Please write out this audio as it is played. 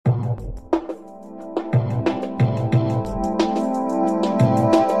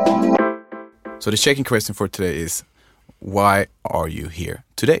So the checking question for today is, why are you here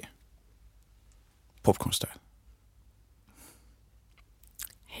today? Popcorn style.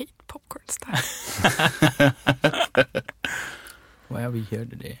 Hate popcorn style. Why are we here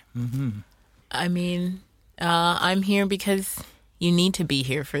today? I mean, I'm here because you need to be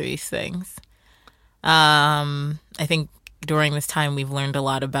here for these things. I think during this time we've learned a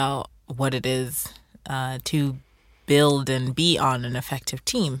lot about what it is to build and be on an effective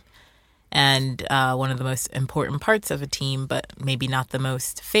team. And one of the most important parts of a team, but maybe not the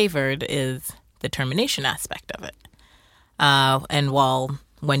most favored, is the termination aspect of it. And while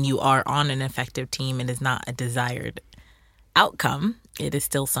when you are on an effective team, it is not a desired outcome, it is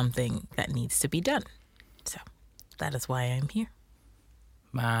still something that needs to be done. So that is why I'm here.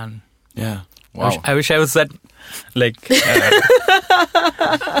 Man. Yeah. Wow. I wish I was that, like,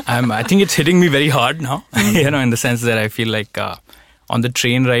 I think it's hitting me very hard now, in the sense that I feel like on the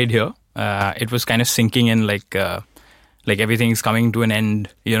train ride here, it was kind of sinking in, like everything's coming to an end,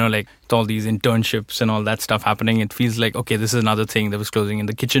 like with all these internships and all that stuff happening. It feels like, okay, this is another thing that was closing. In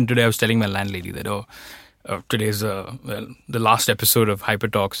the kitchen today, I was telling my landlady that, today's the last episode of Hyper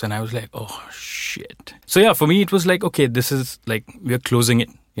Talks, and I was like, oh, shit. So yeah, for me, it was like, okay, this is like, we're closing it.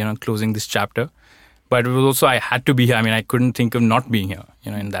 Closing this chapter. But it was also, I had to be here. I mean, I couldn't think of not being here,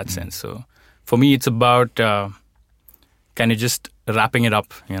 in that sense. So for me, it's about kind of just wrapping it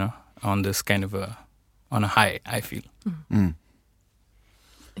up, on this kind of on a high, I feel. Mm.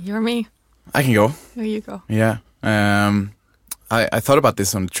 You or me? I can go. Here you go. Yeah. I thought about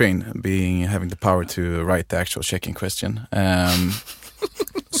this on the train, having the power to write the actual check-in question. But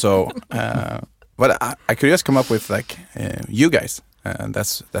I could just come up with like you guys. And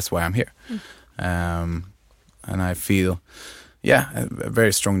that's why I'm here. And I feel, a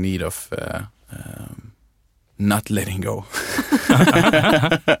very strong need of not letting go.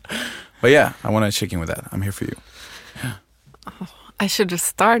 But yeah, I want to check in with that. I'm here for you. Yeah. Oh, I should have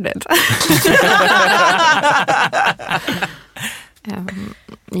started.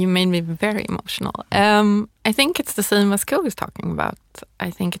 You made me very emotional. I think it's the same as Ko was talking about.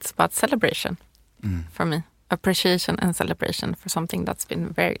 I think it's about celebration for me. Appreciation and celebration for something that's been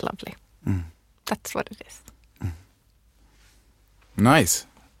very lovely. That's what it is. Nice.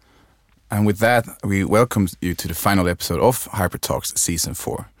 And with that, we welcome you to the final episode of Hyper Talks Season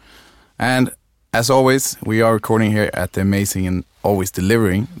 4. And as always, we are recording here at the amazing and always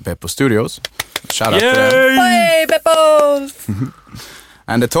delivering Beppo Studios. Shout out to them. Hey, Beppos!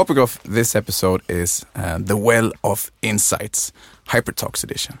 And the topic of this episode is the Well of Insights, Hyper Talks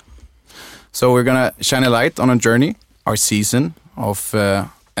edition. So we're going to shine a light on a journey, our season of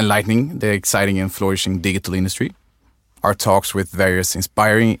enlightening the exciting and flourishing digital industry, our talks with various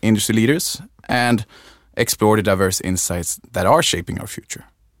inspiring industry leaders, and explore the diverse insights that are shaping our future.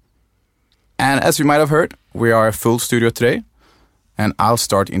 And as you might have heard, we are a full studio today, and I'll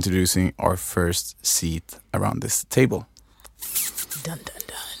start introducing our first seat around this table. Dun, dun,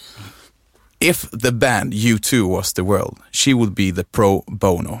 dun. If the band U2 was the world, she would be the pro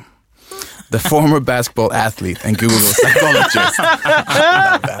bono. The former basketball athlete and Google psychologist.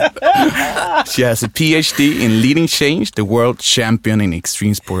 She has a PhD in leading change, the world champion in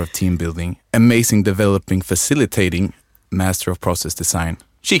extreme sport of team building, amazing developing, facilitating, master of process design.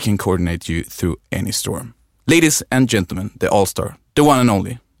 She can coordinate you through any storm. Ladies and gentlemen, the all-star, the one and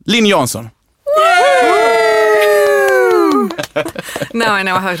only, Linn Jansson. Now I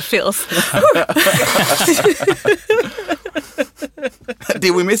know how it feels.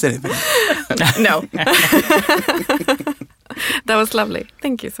 Did we miss anything? No. That was lovely.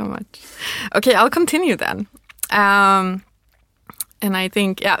 Thank you so much. Okay, I'll continue then. And I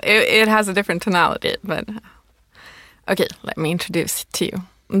think, it has a different tonality, but okay, let me introduce to you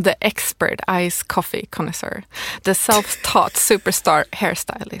the expert iced coffee connoisseur, the self-taught superstar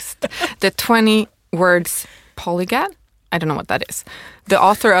hairstylist, the 20 words polyglot. I don't know what that is. The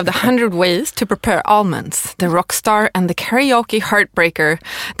author of the 100 Ways to Prepare Almonds, the rock star and the karaoke heartbreaker,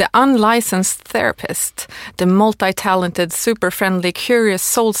 the unlicensed therapist, the multi-talented, super-friendly, curious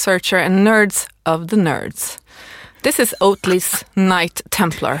soul searcher and nerds of the nerds. This is Oatly's Knight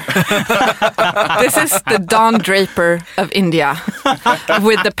Templar. This is the Don Draper of India,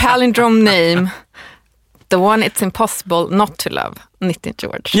 with the palindrome name, the one it's impossible not to love, Nitin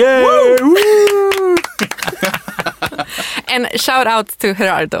George. Yeah! And shout out to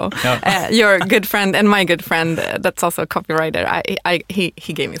Gerardo, your good friend and my good friend. That's also a copywriter.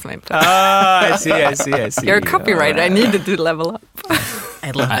 He gave me some input. I see. You're a copywriter. I needed to level up. I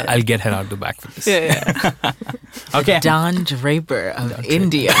love it. I'll get Gerardo back for this. Yeah. Okay. Don Draper of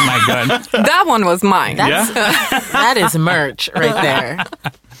India. Oh my God. That one was mine. That is merch right there.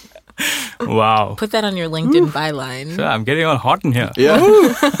 Wow. Put that on your LinkedIn byline. So I'm getting all hot in here. Yeah.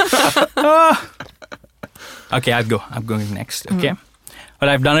 Okay, I'll go. I'm going next. Okay. But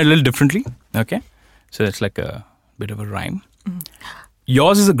I've done it a little differently. Okay. So it's like a bit of a rhyme.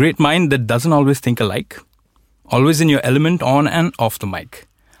 Yours is a great mind that doesn't always think alike. Always in your element on and off the mic.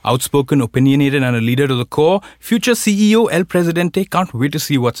 Outspoken, opinionated, and a leader to the core. Future CEO El Presidente, can't wait to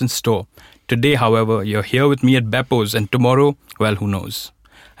see what's in store. Today, however, you're here with me at Beppo's, and tomorrow, well, who knows?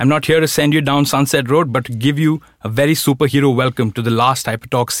 I'm not here to send you down Sunset Road, but to give you a very superhero welcome to the last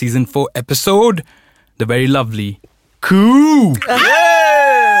HyperTalk Season 4 episode, the very lovely Koo!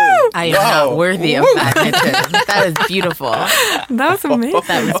 I am not worthy of that, Nitin. That is beautiful. That was amazing.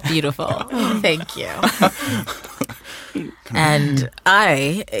 That was beautiful. Thank you. And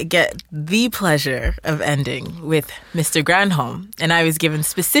I get the pleasure of ending with Mr. Granholm. And I was given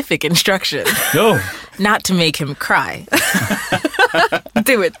specific instructions No. not to make him cry.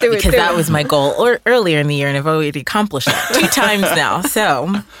 Do it. Because that was my goal earlier in the year, and I've already accomplished that 2 times now. So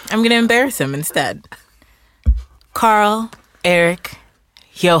I'm going to embarrass him instead. Carl, Eric,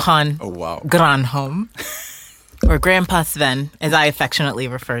 Johan Oh, wow. Granholm, or Grandpa Sven, as I affectionately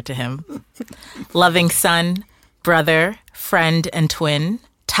refer to him. Loving son, brother, friend and twin,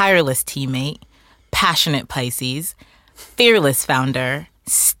 tireless teammate, passionate Pisces, fearless founder,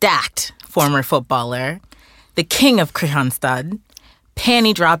 stacked former footballer, the king of Kristianstad,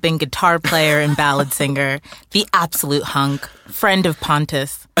 panty-dropping guitar player and ballad singer, the absolute hunk, friend of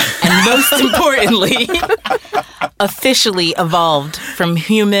Pontus, and most importantly, officially evolved from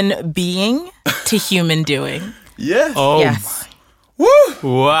human being to human doing. Yes. Oh. Yes.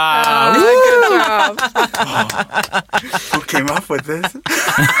 Wow. Good job. Who came up with this?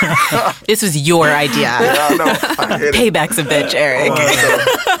 This was your idea. I know. I hate it. Payback's a bitch, Eric.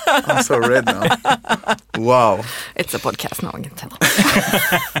 I'm so red now. Wow. It's a podcast, no one can tell.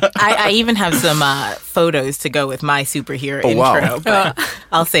 I even have some photos to go with my superhero wow. intro, but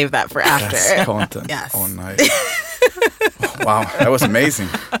I'll save that for after. That's content. Yes. Oh, nice. Wow, that was amazing.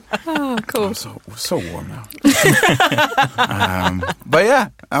 Oh, cool. I'm so warm now. But yeah,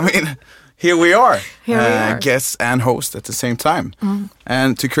 I mean, here we are. Here we are. Guests and host at the same time.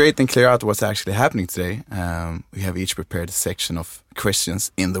 And to create and clear out what's actually happening today, we have each prepared a section of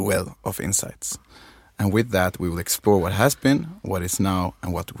questions in the well of insights. And with that, we will explore what has been, what is now,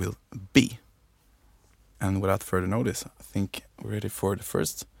 and what will be. And without further notice, I think we're ready for the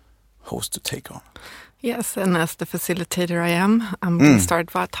first host to take on. Yes, and as the facilitator I am, I'm going to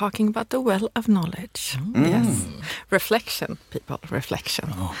start by talking about the well of knowledge. Yes. Reflection, people,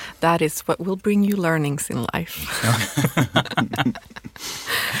 reflection. That is what will bring you learnings in life.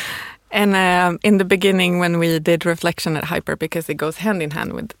 And in the beginning, when we did reflection at Hyper, because it goes hand in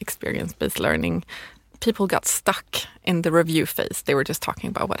hand with experience-based learning, people got stuck in the review phase. They were just talking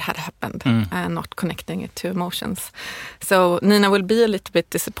about what had happened and not connecting it to emotions. So Nina will be a little bit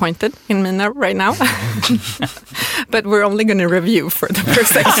disappointed in Mina right now. But we're only going to review for the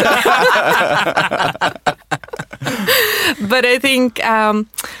first section. But I think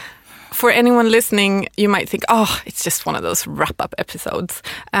for anyone listening, you might think, oh, it's just one of those wrap-up episodes.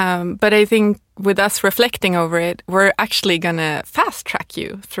 But I think with us reflecting over it, we're actually going to fast-track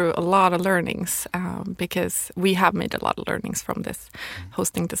you through a lot of learnings because we have made a lot of learnings from this,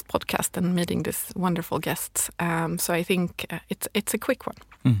 hosting this podcast and meeting these wonderful guests. So I think it's a quick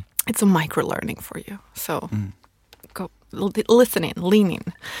one. It's a micro-learning for you. So go listen in, lean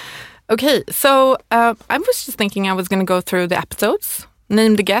in. Okay, so I was just thinking I was going to go through the episodes,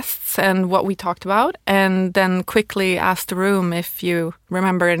 name the guests and what we talked about, and then quickly ask the room if you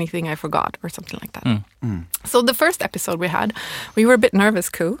remember anything I forgot or something like that. So the first episode we were a bit nervous,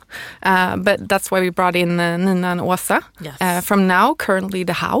 but that's why we brought in Nina and Åsa. Yes. From now, currently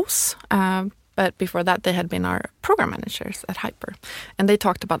the house. But before that, they had been our program managers at Hyper. And they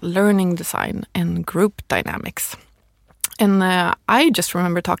talked about learning design and group dynamics. And I just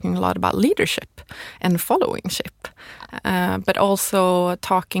remember talking a lot about leadership and followingship, but also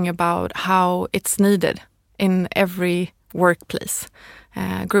talking about how it's needed in every workplace,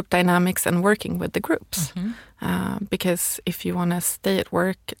 group dynamics and working with the groups. Because if you want to stay at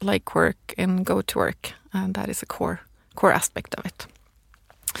work, like work, and go to work, that is a core aspect of it.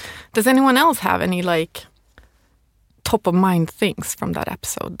 Does anyone else have any top of mind things from that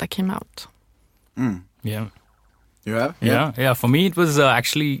episode that came out? Yeah. You have? Yeah. For me, it was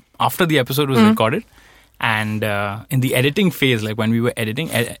actually after the episode was recorded. And in the editing phase, like when we were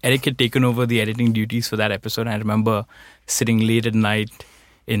editing, Eric had taken over the editing duties for that episode. And I remember sitting late at night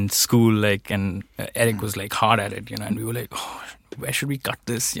in school, and Eric was hard at it, and we were like, oh, where should we cut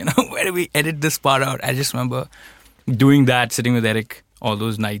this? Where do we edit this part out? I just remember doing that, sitting with Eric all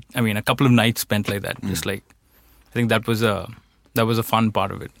those nights. I mean, a couple of nights spent like that. Just like, I think that was a fun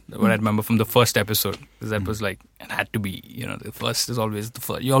part of it. What I remember from the first episode, because that was like, it had to be, you know, the first is always the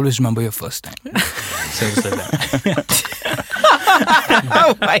first. You always remember your first time. So it's like that.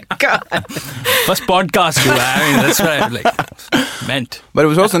 Oh my God. First podcast, dude. I mean, that's what I like meant. But it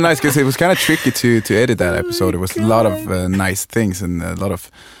was also nice because it was kind of tricky to edit that episode. It was a lot of nice things and a lot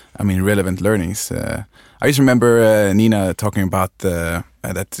of, I mean, relevant learnings. I just remember Nina talking about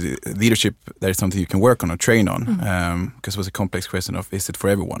that leadership, that is something you can work on or train on, because it was a complex question of, is it for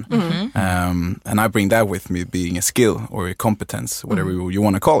everyone? And I bring that with me, being a skill or a competence, whatever you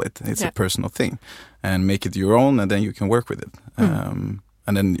want to call it. It's a personal thing, and make it your own, and then you can work with it.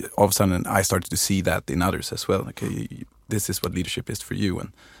 And then all of a sudden I started to see that in others as well. Okay, this is what leadership is for you,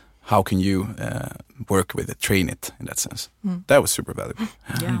 and how can you work with it, train it in that sense. That was super valuable.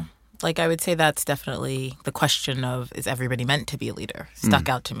 Yeah. Like, I would say that's definitely the question of, is everybody meant to be a leader? Stuck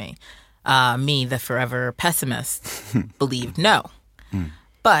out to me. Me, the forever pessimist, believed no.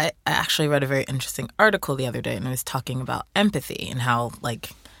 But I actually read a very interesting article the other day, and it was talking about empathy and how,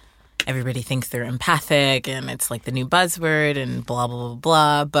 like, everybody thinks they're empathic and it's like the new buzzword and blah, blah, blah,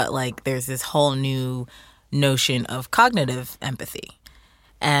 blah. But, like, there's this whole new notion of cognitive empathy.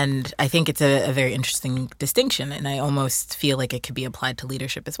 And I think it's a very interesting distinction, and I almost feel like it could be applied to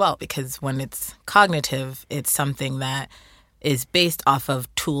leadership as well, because when it's cognitive, it's something that is based off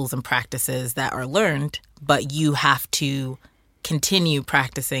of tools and practices that are learned, but you have to continue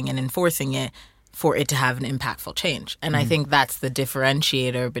practicing and enforcing it for it to have an impactful change. And I think that's the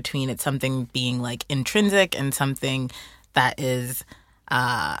differentiator between it something being like intrinsic and something that is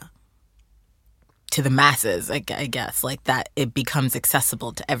to the masses, I guess, like that it becomes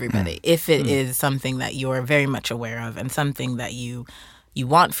accessible to everybody. If it is something that you're very much aware of and something that you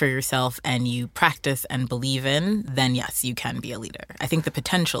want for yourself and you practice and believe in, then yes, you can be a leader. I think the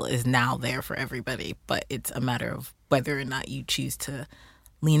potential is now there for everybody, but it's a matter of whether or not you choose to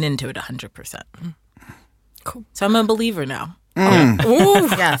lean into it 100%. Cool. So I'm a believer now. Ooh,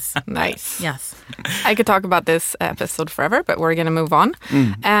 Yes. nice. Yes. I could talk about this episode forever, but we're going to move on.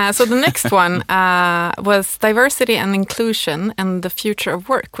 So the next one was diversity and inclusion and the future of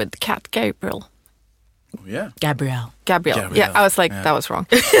work with Kat Gabriel. Oh, yeah. Gabrielle. Yeah, I was like, that was wrong.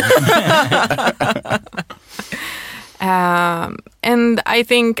 And I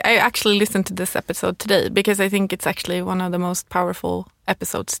think I actually listened to this episode today because I think it's actually one of the most powerful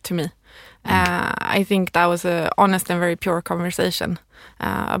episodes to me. I think that was a honest and very pure conversation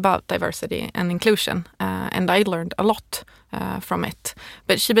about diversity and inclusion, and I learned a lot from it.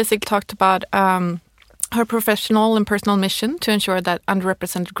 But she basically talked about her professional and personal mission to ensure that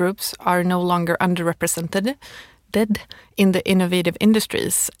underrepresented groups are no longer underrepresented in the innovative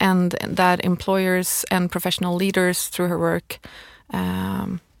industries, and that employers and professional leaders through her work,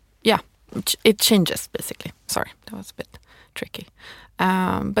 it changes basically. Sorry, that was a bit tricky.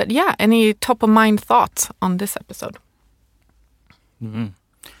 But yeah, any top of mind thoughts on this episode?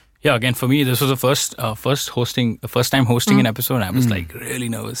 Yeah, again, for me, this was the first time hosting an episode. I was like really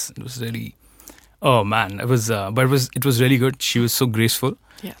nervous. It was really, oh man, it was, but it was really good. She was so graceful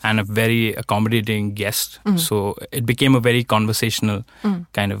and a very accommodating guest. So it became a very conversational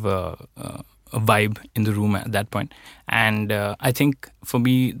kind of a vibe in the room at that point. And I think for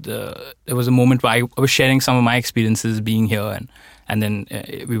me, there was a moment where I was sharing some of my experiences being here, and then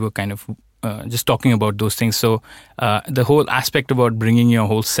we were kind of just talking about those things. So the whole aspect about bringing your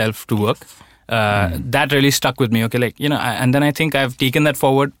whole self to work, that really stuck with me. Okay, like, you know, and then I think I've taken that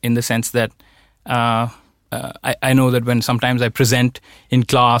forward in the sense that I know that when sometimes I present in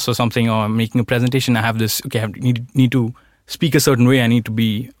class or something, or I'm making a presentation, I have this, okay, I need to speak a certain way. I need to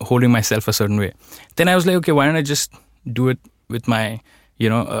be holding myself a certain way. Then I was like, okay, why don't I just do it with my, you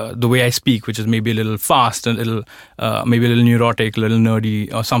know, the way I speak, which is maybe a little fast, a little, maybe a little neurotic, a little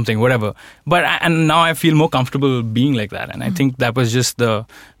nerdy or something, whatever. But and now I feel more comfortable being like that. And I think that was just the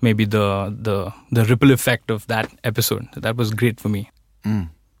ripple effect of that episode. That was great for me.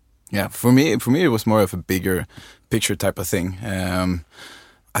 Yeah, for me, it was more of a bigger picture type of thing.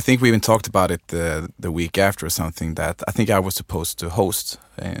 I think we even talked about it the week after or something, that I think I was supposed to host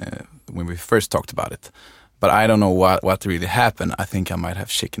when we first talked about it. But I don't know what really happened. I think I might have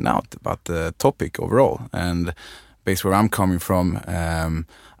shaken out about the topic overall. And based where I'm coming from,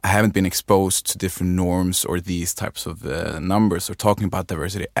 I haven't been exposed to different norms or these types of numbers or talking about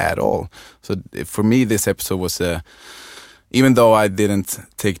diversity at all. So for me, this episode was even though I didn't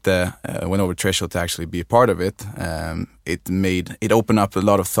take went over threshold to actually be a part of it, it opened up a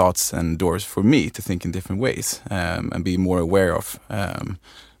lot of thoughts and doors for me to think in different ways and be more aware of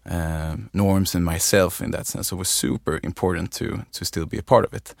norms and myself in that sense. So it was super important to still be a part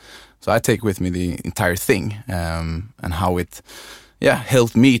of it. So I take with me the entire thing and how it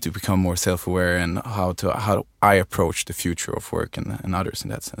helped me to become more self-aware and how I approach the future of work and others in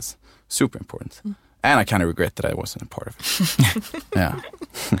that sense. Super important. And I kind of regret that I wasn't a part of it. Yeah.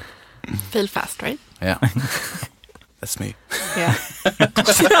 Fail fast, right? Yeah. That's me. Yeah.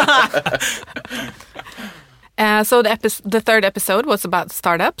 So the third episode was about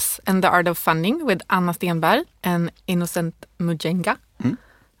startups and the art of funding with Anna Stenberg and Innocent Mujenga.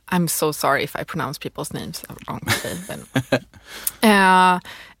 I'm so sorry if I pronounce people's names wrong.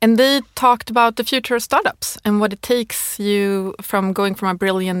 And they talked about the future of startups and what it takes you from going from a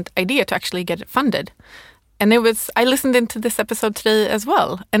brilliant idea to actually get it funded. And I listened into this episode today as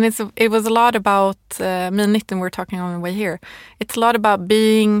well. And it was a lot about, me and Nitin were talking on the way here. It's a lot about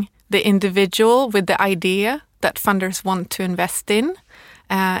being the individual with the idea that funders want to invest in.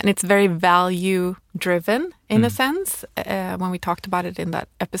 And it's very value driven in a sense when we talked about it in that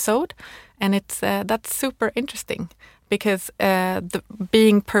episode. And that's super interesting because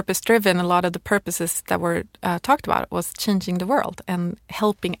being purpose driven, a lot of the purposes that were talked about was changing the world and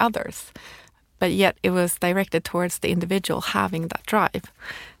helping others. But yet it was directed towards the individual having that drive.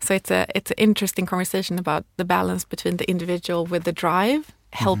 So it's an interesting conversation about the balance between the individual with the drive,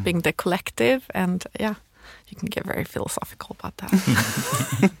 helping the collective, and you can get very philosophical about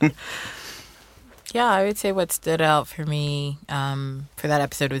that. Yeah, I would say what stood out for me for that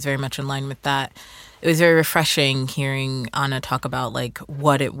episode was very much in line with that. It was very refreshing hearing Anna talk about like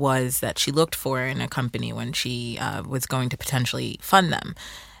what it was that she looked for in a company when she was going to potentially fund them.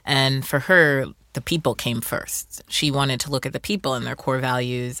 And for her, the people came first. She wanted to look at the people and their core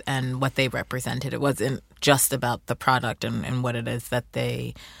values and what they represented. It wasn't just about the product and what it is that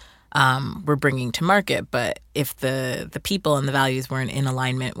they were bringing to market. But if the people and the values weren't in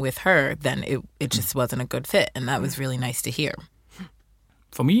alignment with her, then it just wasn't a good fit. And that was really nice to hear.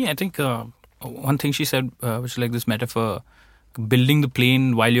 For me, I think one thing she said, which is like this metaphor, building the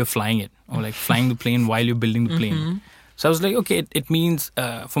plane while you're flying it, or like flying the plane while you're building the plane. So I was like, okay, it means,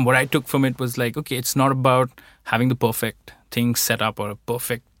 from what I took from it was like, okay, it's not about having the perfect thing set up or a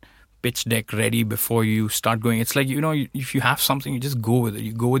perfect pitch deck ready before you start going. It's like, if you have something, you just go with it.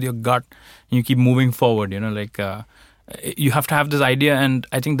 You go with your gut and you keep moving forward, you have to have this idea. And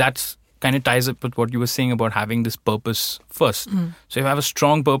I think that's kind of ties up with what you were saying about having this purpose first. So if you have a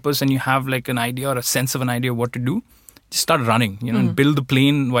strong purpose and you have like an idea or a sense of an idea of what to do, just start running, and build the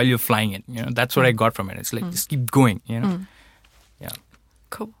plane while you're flying it. That's what I got from it. It's like, just keep going, Yeah.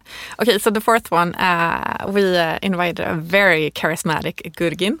 Cool. Okay, so the fourth one, we invited a very charismatic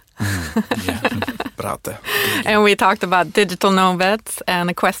Gurgin. Brate. And we talked about digital nomads and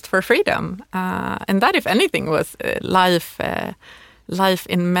a quest for freedom. And that, if anything, was life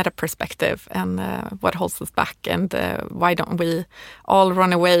in meta perspective and what holds us back and why don't we all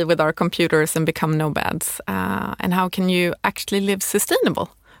run away with our computers and become nomads, and how can you actually live sustainable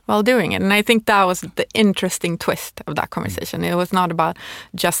while doing it. And I think that was the interesting twist of that conversation. It was not about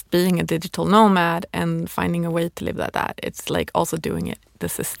just being a digital nomad and finding a way to live like that. It's like also doing it the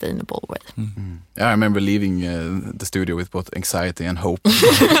sustainable way. Yeah, I remember leaving the studio with both anxiety and hope.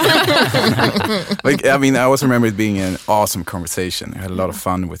 I also remember it being an awesome conversation. I had a lot of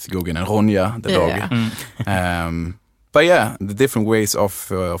fun with Guggen and Ronja, the dog. But yeah, the different ways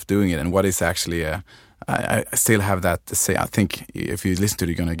of doing it and what is actually I still have that to say. I think if you listen to it,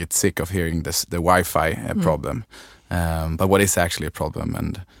 you're going to get sick of hearing the Wi-Fi problem. But what is actually a problem,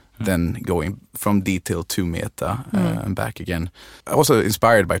 and then going from detail to meta and back again. Also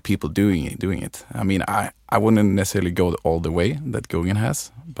inspired by people doing it. I mean, I wouldn't necessarily go all the way that Guggen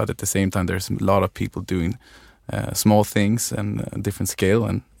has, but at the same time, there's a lot of people doing small things and a different scale,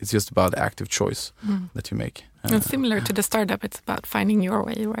 and it's just about active choice that you make. And similar to the startup, it's about finding your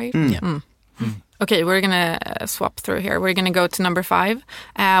way, right? Okay, we're going to swap through here. We're going to go to number 5,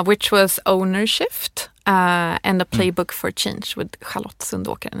 which was ownership and a playbook for change with Charlotte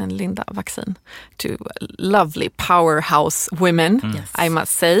Sundåkeren and Linda Vaccin. Two lovely powerhouse women, I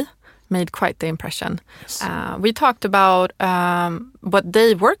must say. Made quite the impression. Yes. We talked about what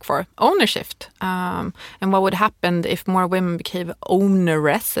they work for, ownership, and what would happen if more women became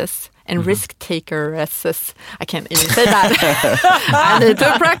owneresses and risk takeresses. I can't even say that. I need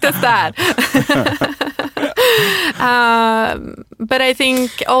to practice that. But I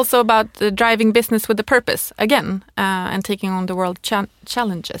think also about driving business with a purpose again, and taking on the world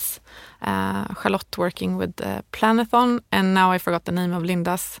challenges. Charlotte working with Planathon, and now I forgot the name of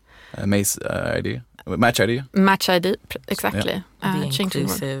Linda's. Match ID. Match ID, exactly. The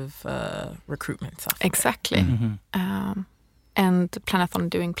inclusive recruitment software. Exactly. and Planethon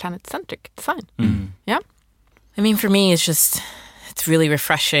doing planet-centric design. Yeah. I mean, for me, it's really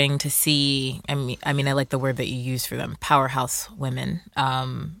refreshing to see. I mean, I like the word that you use for them, powerhouse women.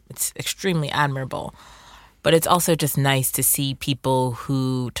 It's extremely admirable. But it's also just nice to see people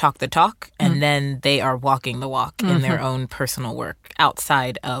who talk the talk and then they are walking the walk in their own personal work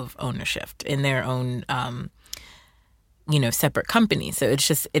outside of ownership, in their own, separate companies. So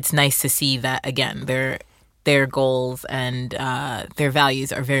it's nice to see that, again, their goals and their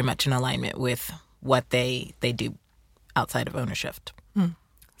values are very much in alignment with what they do outside of ownership.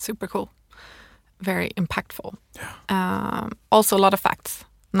 Super cool. Very impactful. Also a lot of facts.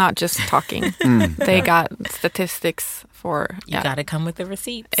 Not just talking. They got statistics for... You got to come with the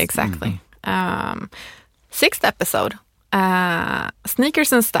receipts. Exactly. 6th episode.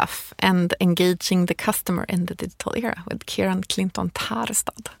 Sneakers and stuff and engaging the customer in the digital era with Kieran Clinton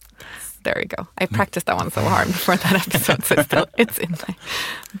Tarstad. There you go. I practiced that one so hard before that episode, so it's in my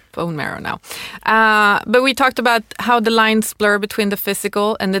bone marrow now. But we talked about how the lines blur between the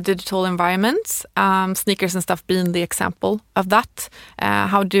physical and the digital environments. Sneakers and stuff being the example of that.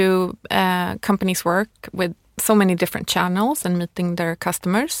 How do companies work with so many different channels and meeting their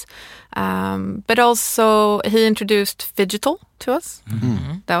customers? But also he introduced Phygital to us.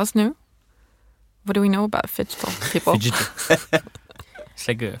 That was new. What do we know about Phygital people? Phygital. It's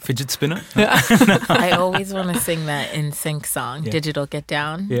like a fidget spinner. I always want to sing that NSYNC song, Digital Get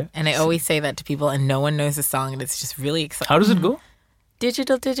Down. Yeah. And I always say that to people and no one knows the song and it's just really exciting. How does it go?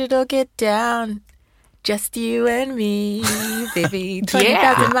 Digital, digital, get down. Just you and me, baby.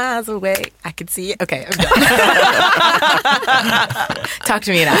 20,000 miles away. I can see it. Okay, I'm done. Talk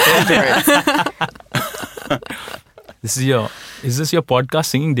to me afterwards. Is this your podcast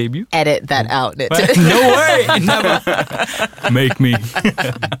singing debut? Edit that out. No way! Never. Make me.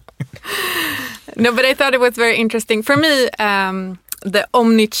 No, but I thought it was very interesting. For me, the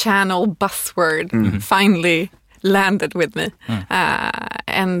omni-channel buzzword finally landed with me.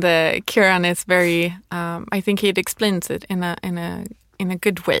 And Kieran is very, I think he explains it in a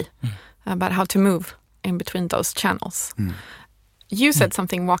good way about how to move in between those channels. You said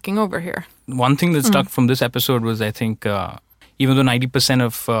something walking over here. One thing that stuck from this episode was, I think, even though 90%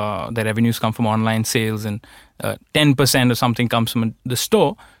 of the revenues come from online sales and 10% or something comes from the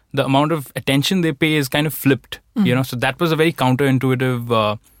store, the amount of attention they pay is kind of flipped. So that was a very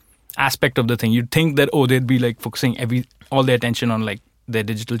counterintuitive aspect of the thing. You'd think that, they'd be like focusing all their attention on like their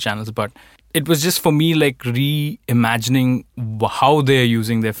digital channels, but it was just for me like reimagining how they're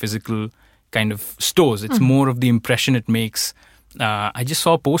using their physical kind of stores. It's more of the impression it makes. I just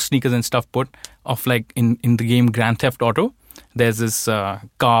saw post Sneakers and Stuff put of like in the game Grand Theft Auto. There's this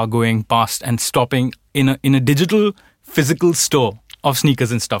car going past and stopping in a digital physical store of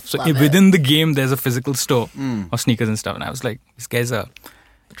Sneakers and Stuff. So within the game, there's a physical store of Sneakers and Stuff. And I was like, these guys are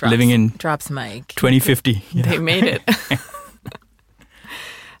living in drops mic 2050. They made it.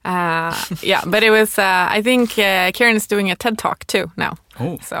 But it was, I think Kieran is doing a TED Talk too now.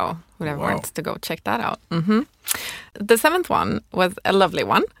 So whoever wants to go check that out. The 7th one was a lovely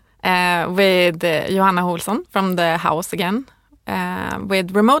one with Johanna Olsson from The House again,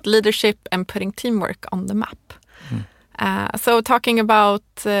 with remote leadership and putting teamwork on the map. So talking about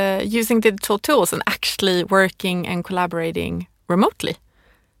using digital tools and actually working and collaborating remotely.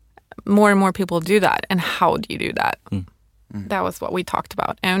 More and more people do that. And how do you do that? That was what we talked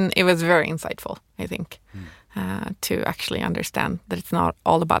about. And it was very insightful, I think, to actually understand that it's not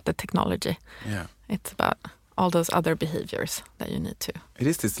all about the technology. Yeah. It's about all those other behaviors that you need to. It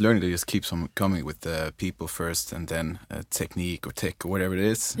is this learning that just keeps on coming with the people first and then technique or tech or whatever it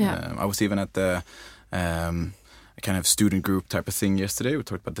is. Yeah. I was even at the kind of student group type of thing yesterday. We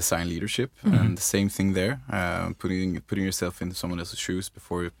talked about design leadership and the same thing there. Putting yourself into someone else's shoes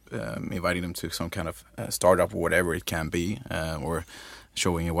before inviting them to some kind of startup or whatever it can be, or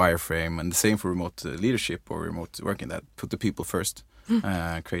showing a wireframe. And the same for remote leadership or remote working. That put the people first,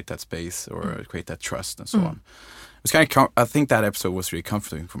 create that space or create that trust and so on. It was kind of I think that episode was really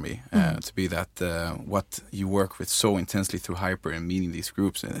comforting for me to be that what you work with so intensely through Hyper and meeting these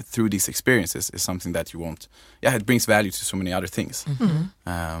groups and through these experiences is something that you won't. Yeah, it brings value to so many other things.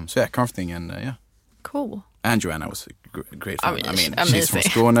 So yeah, comforting and yeah, cool. And Joanna was great. I mean, she's from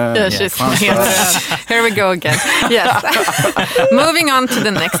Skåne. She's from Here we go again. Yes. Moving on to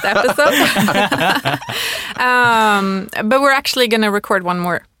the next episode. But we're actually going to record one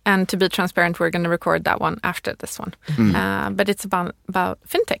more. And to be transparent, we're going to record that one after this one. But it's about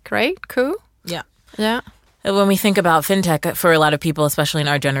fintech, right? Cool? Yeah. Yeah. When we think about fintech, for a lot of people, especially in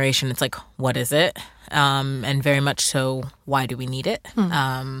our generation, it's like, what is it? And very much so, why do we need it?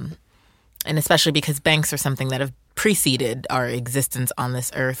 And especially because banks are something that have preceded our existence on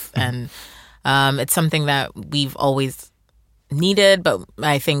this earth. And it's something that we've always needed, but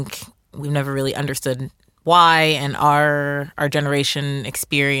I think we've never really understood why. And our generation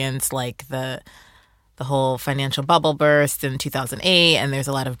experienced like the whole financial bubble burst in 2008, and there's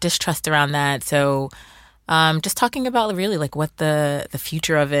a lot of distrust around that. So just talking about really like what the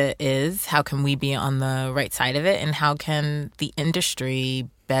future of it is, how can we be on the right side of it, and how can the industry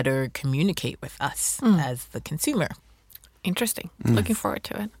better communicate with us as the consumer. Interesting. Looking forward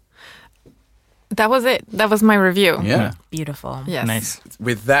to it. That was it. That was my review. Yeah. Beautiful. Yes. Nice.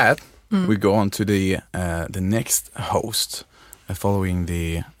 With that, we go on to the next host. Following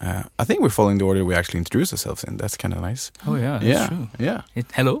the, I think we're following the order we actually introduced ourselves in. That's kind of nice. Oh yeah, that's true. Yeah.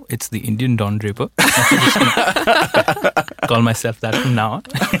 Hello, it's the Indian Don Draper. I'm just gonna call myself that from now on.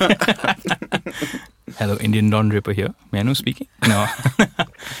 Hello, Indian Don Draper here. May I know speaking? No. It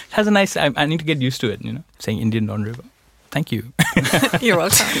has a nice, I need to get used to it, saying Indian Don Draper. Thank you. You're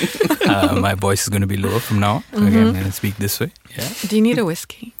welcome. My voice is going to be lower from now on. So again, I'm going to speak this way. Yeah. Do you need a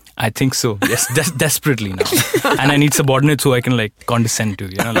whiskey? I think so. Yes, desperately now. And I need subordinates who I can like condescend to,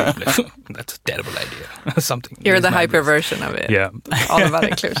 like that's a terrible idea. Something. You're the hyper version of it. Yeah. All about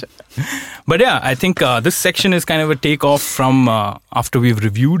inclusion. But yeah, I think this section is kind of a takeoff from after we've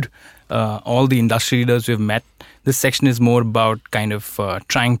reviewed all the industry leaders we've met. This section is more about kind of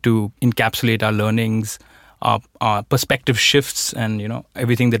trying to encapsulate our learnings, our perspective shifts, and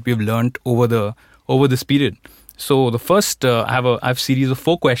everything that we've learned over this period. So the first, I have a series of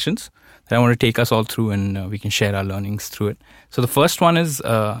 4 questions that I want to take us all through, and we can share our learnings through it. So the first one is,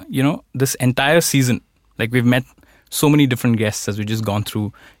 this entire season, like we've met so many different guests as we've just gone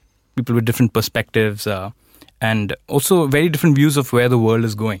through, people with different perspectives, and also very different views of where the world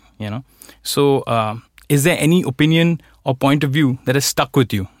is going, So is there any opinion or point of view that has stuck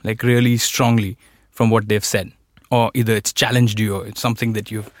with you, like really strongly from what they've said? Or either it's challenged you or it's something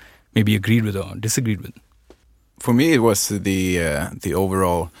that you've maybe agreed with or disagreed with? For me, it was the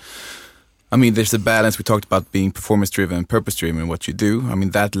overall. I mean, there's a balance. We talked about being performance-driven and purpose-driven in what you do. I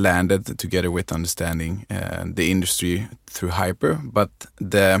mean, that landed together with understanding the industry through hyper. But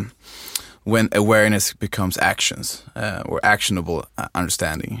when awareness becomes actions or actionable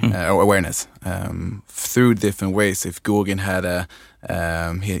understanding or awareness through different ways. If Gauguin had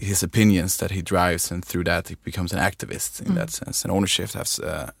his opinions that he drives, and through that he becomes an activist in that sense. And ownership has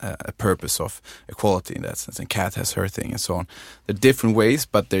a purpose of equality in that sense. And Kat has her thing and so on. There are different ways,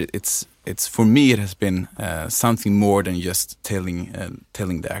 but it's for me it has been something more than just telling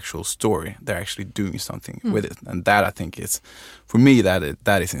the actual story. They're actually doing something with it, and that I think is for me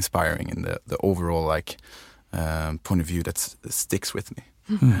that is inspiring in the overall point of view that sticks with me.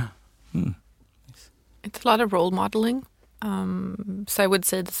 It's a lot of role modeling. So I would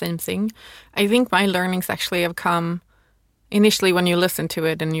say the same thing. I think my learnings actually have come initially when you listen to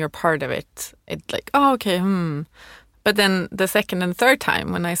it and you're part of it. It's like, oh, okay, But then the second and third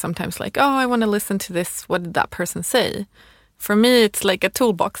time when I sometimes like, oh, I want to listen to this. What did that person say? For me, it's like a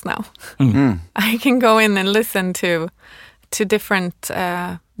toolbox now. I can go in and listen to different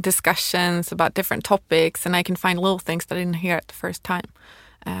discussions about different topics, and I can find little things that I didn't hear at the first time.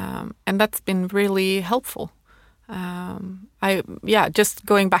 And that's been really helpful. Just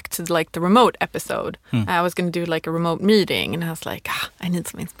going back to the remote episode, I was going to do like a remote meeting, and I was like, I need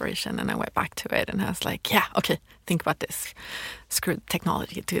some inspiration, and I went back to it, and I was like, yeah, okay, think about this, screw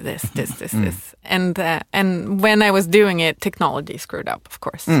technology, do this, this, and when I was doing it, technology screwed up, of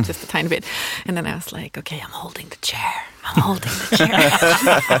course, just a tiny bit, and then I was like, okay, I'm holding the chair.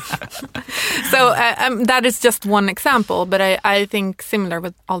 So that is just one example, but I think similar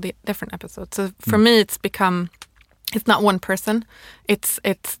with all the different episodes. So for me, it's become. It's not one person. It's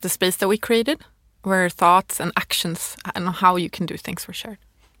the space that we created, where thoughts and actions and how you can do things were shared.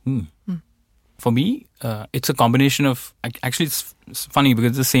 For me, it's a combination of. Actually, it's funny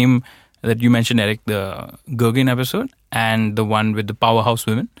because it's the same that you mentioned, Eric, the Gauguin episode and the one with the powerhouse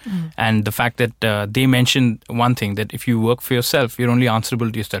women, and the fact that they mentioned one thing, that if you work for yourself, you're only answerable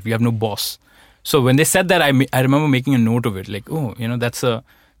to yourself. You have no boss. So when they said that, I remember making a note of it. Like,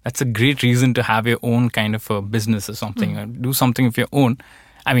 that's a great reason to have your own kind of a business or something, or do something of your own.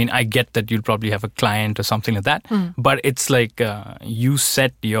 I mean, I get that you'll probably have a client or something like that, but it's like you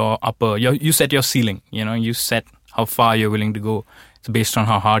set your you set your ceiling. You set how far you're willing to go. It's based on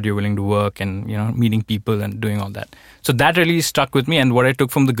how hard you're willing to work, and meeting people and doing all that. So that really stuck with me. And what I took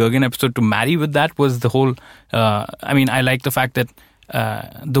from the Gauguin episode to marry with that was the whole. I like the fact that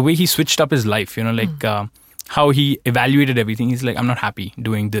the way he switched up his life. How he evaluated everything. He's like, I'm not happy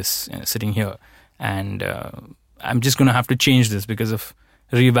doing this, sitting here. And I'm just going to have to change this because of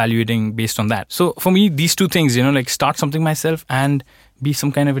reevaluating based on that. So for me, these two things, like start something myself and be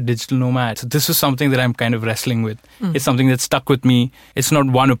some kind of a digital nomad. So this is something that I'm kind of wrestling with. It's something that's stuck with me. It's not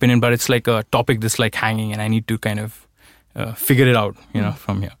one opinion, but it's like a topic that's like hanging, and I need to kind of figure it out,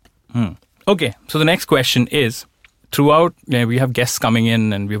 from here. Okay, so the next question is, throughout, we have guests coming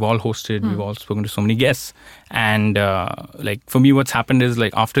in, and we've all hosted, we've all spoken to so many guests. And like for me, what's happened is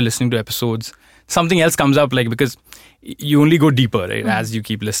like after listening to episodes, something else comes up, like because you only go deeper, right, as you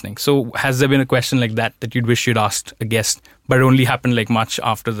keep listening. So has there been a question like that you'd wish you'd asked a guest, but it only happened like much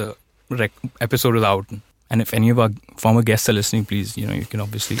after the episode was out? And if any of our former guests are listening, please, you can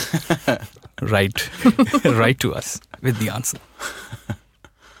obviously write to us with the answer.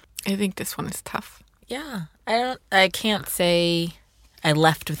 I think this one is tough. Yeah, I can't say I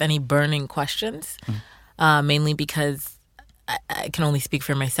left with any burning questions, mainly because I can only speak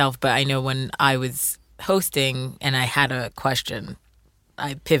for myself, but I know when I was hosting and I had a question,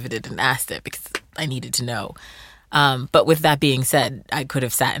 I pivoted and asked it because I needed to know. But with that being said, I could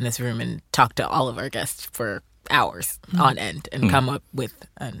have sat in this room and talked to all of our guests for hours on end and come up with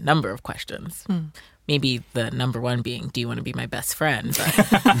a number of questions. Maybe the number one being, do you want to be my best friend?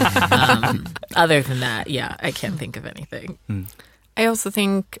 But other than that, yeah, I can't think of anything. I also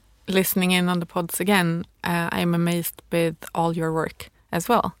think listening in on the pods again, I'm amazed with all your work as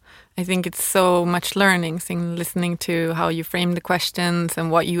well. I think it's so much learning, listening to how you frame the questions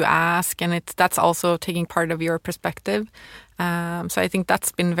and what you ask, and that's also taking part of your perspective. So I think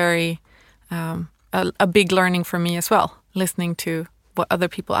that's been very a big learning for me as well, listening to what other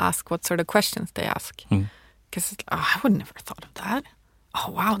people ask, what sort of questions they ask. Because I would never thought of that.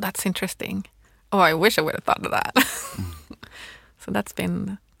 Oh, wow, that's interesting. Oh, I wish I would have thought of that. So that's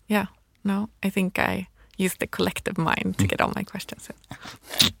been, I think I used the collective mind to get all my questions in.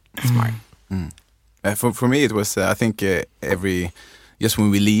 Smart. For me, it was, I think just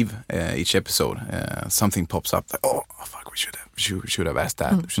when we leave each episode, something pops up like, oh fuck, we should have asked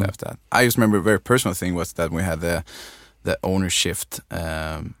that. We should have asked that. I just remember a very personal thing was that we had the owner shift.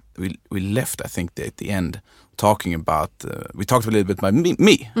 We left, I think, at the end talking about. We talked a little bit about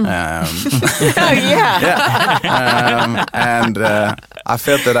me. And I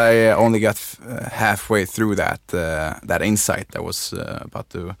felt that I only got halfway through that insight that was about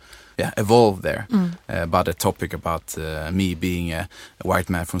to evolve there, about a topic about me being a white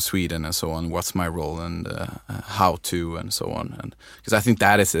man from Sweden and so on. What's my role and how to and so on. And because I think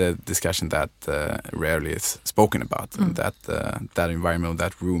that is a discussion that rarely is spoken about, and that environment,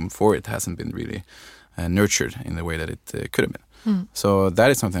 that room for it hasn't been really nurtured in the way that it could have been. So that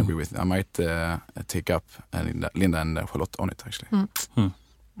is something I agree with. I might take up Linda and Charlotte on it actually.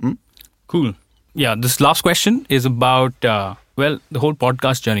 Cool. Yeah, this last question is about, the whole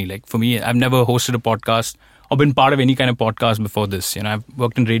podcast journey. Like for me, I've never hosted a podcast or been part of any kind of podcast before this. I've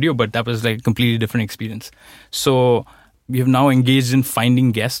worked in radio, but that was like a completely different experience. So we have now engaged in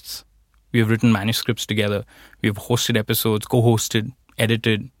finding guests. We have written manuscripts together. We have hosted episodes, co-hosted,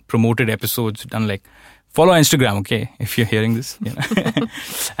 edited, promoted episodes, done like, follow Instagram, okay, if you're hearing this.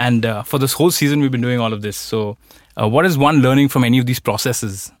 And for this whole season, we've been doing all of this. So what is one learning from any of these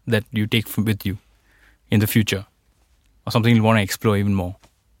processes that you take with you in the future? Or something you want to explore even more?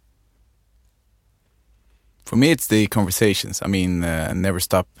 For me, it's the conversations. I mean, never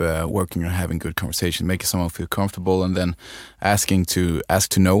stop working on having good conversation, making someone feel comfortable, and then ask to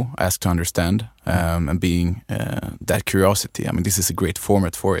know, ask to understand, and being that curiosity. I mean, this is a great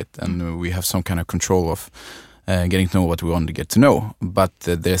format for it, and we have some kind of control of getting to know what we want to get to know. But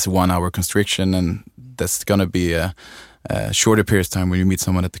there's a 1 hour constriction, and that's going to be a shorter period of time when you meet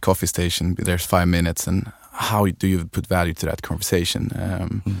someone at the coffee station. There's 5 minutes, and how do you put value to that conversation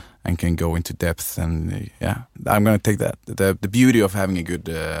and can go into depth? And I'm going to take that. The beauty of having a good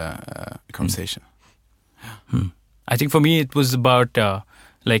conversation. I think for me, it was about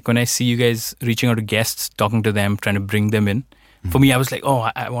like when I see you guys reaching out to guests, talking to them, trying to bring them in. For me, I was like,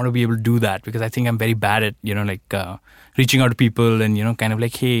 I want to be able to do that because I think I'm very bad at, reaching out to people and, kind of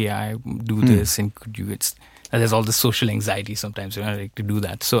like, hey, I do this and could you, there's all this social anxiety sometimes, like to do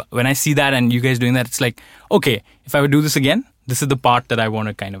that. So when I see that and you guys doing that, it's like, okay, if I would do this again, this is the part that I want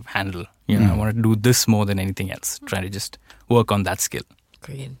to kind of handle. I want to do this more than anything else, trying to just work on that skill.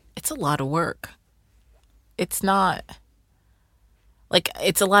 Agreed. It's a lot of work. It's not,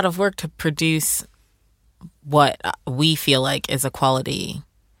 it's a lot of work to produce what we feel like is a quality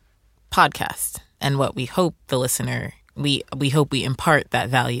podcast and what we hope the listener, we hope we impart that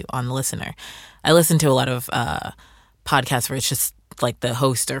value on the listener. I listen to a lot of podcasts where it's just like the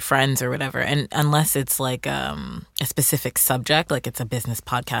host or friends or whatever. And unless it's like a specific subject, like it's a business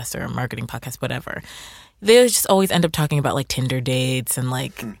podcast or a marketing podcast, whatever, they just always end up talking about like Tinder dates and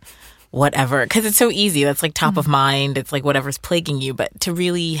like whatever, because it's so easy. That's like top of mind. It's like whatever's plaguing you. But to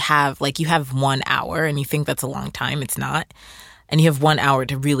really have like, you have 1 hour and you think that's a long time. It's not. And you have 1 hour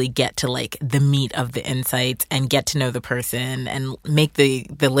to really get to like the meat of the insights and get to know the person and make the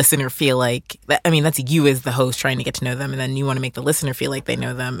listener feel like, I mean, that's you as the host trying to get to know them. And then you want to make the listener feel like they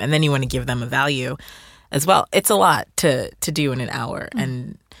know them. And then you want to give them a value as well. It's a lot to do in an hour.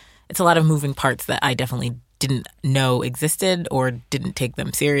 And it's a lot of moving parts that I definitely didn't know existed or didn't take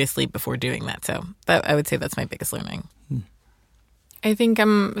them seriously before doing that. So I would say that's my biggest learning. I think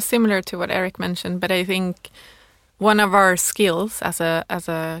I'm similar to what Eric mentioned, but I think one of our skills as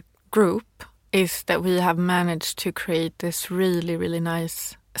a group is that we have managed to create this really, really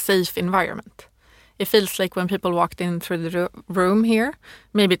nice, safe environment. It feels like when people walked in through the room here,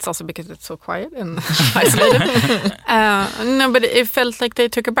 maybe it's also because it's so quiet and isolated. No, but it felt like they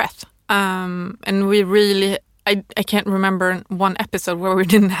took a breath. And we really, I can't remember one episode where we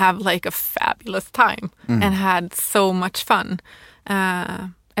didn't have like a fabulous time and had so much fun.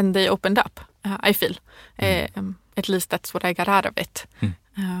 And they opened up, I feel. At least that's what I got out of it.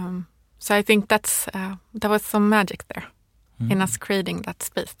 So I think that was some magic there in us creating that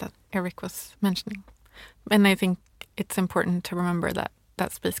space that Eric was mentioning. And I think it's important to remember that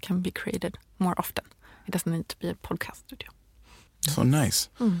that space can be created more often. It doesn't need to be a podcast studio. So nice.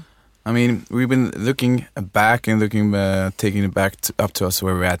 I mean, we've been looking back and taking it back up to us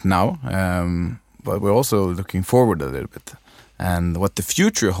where we're at now. But we're also looking forward a little bit. And what the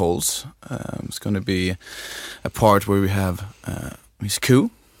future holds is going to be a part where we have Miss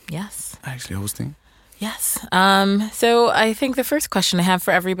Koo. Yes. Actually hosting. Yes. So I think the first question I have for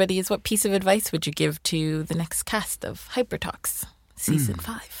everybody is, what piece of advice would you give to the next cast of HyperTalks Season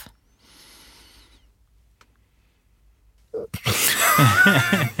 5?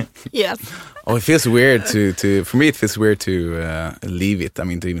 Yes. Oh, it feels weird to for me. It feels weird to leave it. I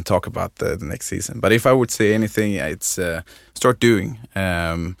mean, to even talk about the next season. But if I would say anything, it's start doing,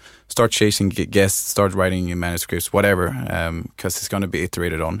 start chasing guests, start writing manuscripts, whatever. Because it's going to be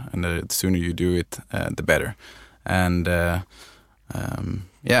iterated on, and the sooner you do it, the better. And I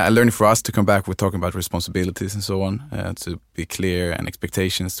learned for us to come back with talking about responsibilities and so on, to be clear, and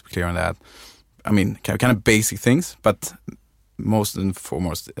expectations to be clear on that. I mean, kind of basic things, but most and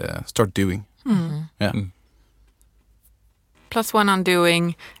foremost, start doing. Yeah. +1 on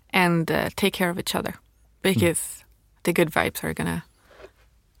doing, and take care of each other, because the good vibes are gonna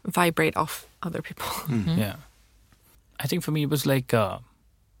vibrate off other people. Yeah. I think for me, it was like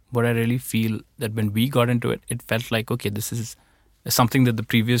what I really feel that when we got into it, it felt like, okay, this is something that the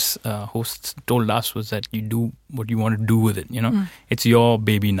previous hosts told us, was that you do what you want to do with it, you know. It's your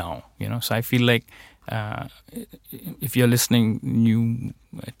baby now, you know. So I feel like if you're listening, new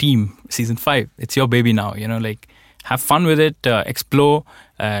team, season 5, it's your baby now, you know, like have fun with it, explore,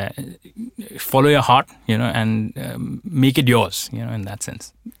 follow your heart, you know, and make it yours, you know, in that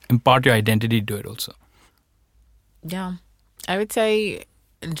sense. Impart your identity to it also. Yeah. I would say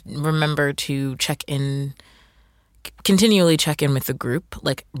remember to continually check in with the group,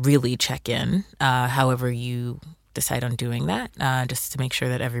 like really check in, however you decide on doing that, just to make sure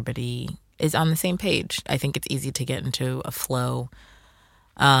that everybody is on the same page. I think it's easy to get into a flow,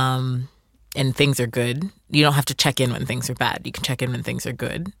 and things are good. You don't have to check in when things are bad. You can check in when things are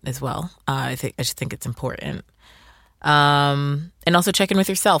good as well. I just think it's important. And also check in with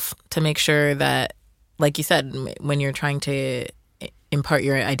yourself to make sure that, like you said, when you're trying to impart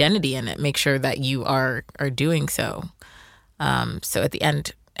your identity in it, make sure that you are doing so. So at the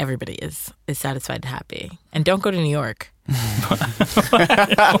end, everybody is satisfied and happy. And don't go to New York.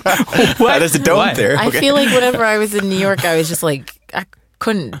 What? There's a don't there. I feel like whenever I was in New York, I was just like, I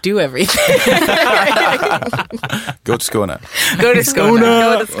couldn't do everything. Go to Skåne. Go to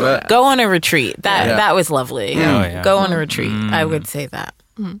Skåne. Go on a retreat. That was lovely. Go on a retreat. I would say that.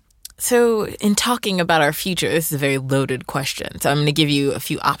 So in talking about our future, this is a very loaded question. So I'm going to give you a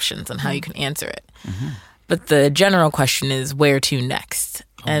few options on how you can answer it. But the general question is, where to next?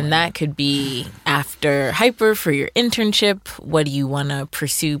 And that could be after Hyper for your internship. What do you want to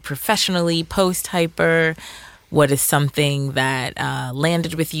pursue professionally post-Hyper? What is something that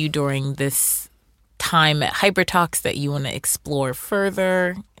landed with you during this time at HyperTalks that you want to explore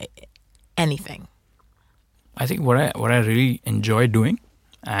further? Anything. I think what I really enjoy doing,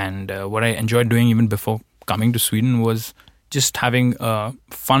 and what I enjoyed doing even before coming to Sweden, was just having a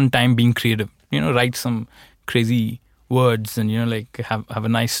fun time being creative. You know, write some crazy words and, you know, like have a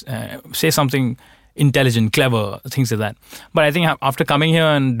nice, say something intelligent, clever, things like that. But I think after coming here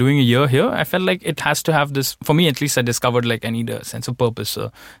and doing a year here, I felt like it has to have this, for me at least, I discovered like I need a sense of purpose.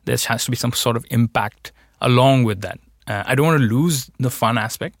 So there has to be some sort of impact along with that. I don't want to lose the fun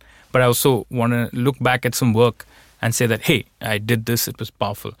aspect, but I also want to look back at some work and say that, hey, I did this, it was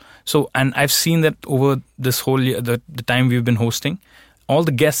powerful. So, and I've seen that over this whole year, the time we've been hosting, all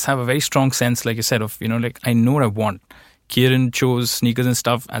the guests have a very strong sense, like you said, of, like, I know what I want. Kieran chose Sneakers and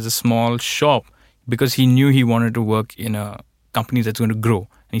Stuff as a small shop because he knew he wanted to work in a company that's going to grow.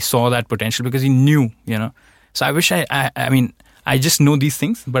 And he saw that potential because he knew, So I wish I mean, I just know these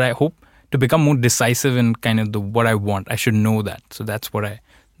things, but I hope to become more decisive in kind of what I want. I should know that. So that's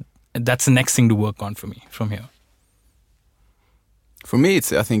the next thing to work on for me from here. For me,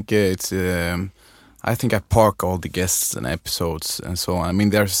 I think I park all the guests and episodes and so on. I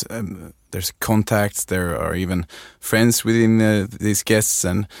mean, there's contacts, there are even friends within these guests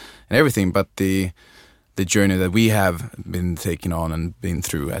and everything. But the journey that we have been taking on and been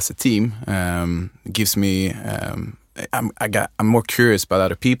through as a team gives me. I'm more curious about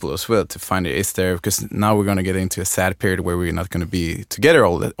other people as well to find is there, because now we're going to get into a sad period where we're not going to be together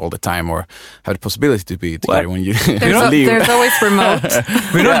all the time or have the possibility to be together when you leave. There's always remote.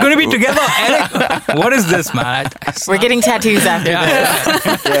 We're not going to be together, Eric. What is this, man? We're getting tattoos after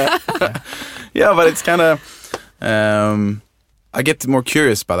this. Yeah, but it's kind of. I get more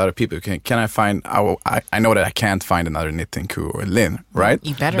curious about other people. Can I find? I know that I can't find another Knitting Crew or Lynn, right?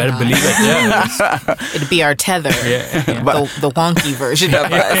 You better believe it. Yeah. It'd be our tether, But, the wonky version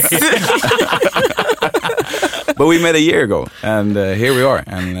of us. But we met a year ago, and here we are.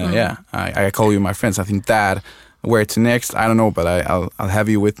 And I call you my friends. I think that where to next, I don't know, but I'll have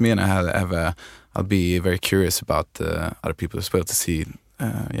you with me, and I'll be very curious about other people as well to see.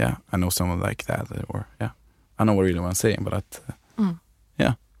 I know someone like that, or I know what really want to say, but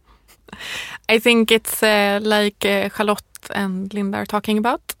yeah. I think it's like Charlotte and Linda are talking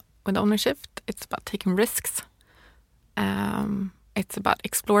about with ownership. It's about taking risks. It's about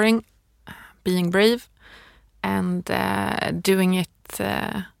exploring, being brave, and doing it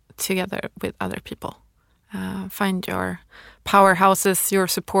together with other people. Find your powerhouses, your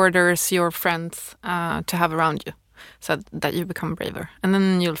supporters, your friends to have around you so that you become braver. And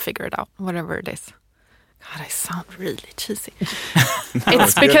then you'll figure it out, whatever it is. God, I sound really cheesy.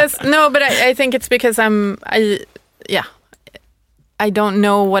 It's because but I think it's because I don't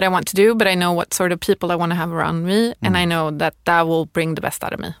know what I want to do, but I know what sort of people I want to have around me, and I know that will bring the best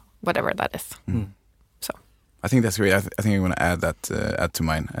out of me, whatever that is. So I think that's great. I think I'm going to add to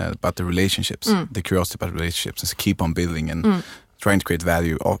mine about the relationships, the curiosity about relationships, and keep on building and trying to create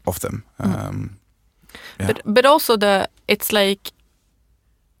value of them. But also it's like,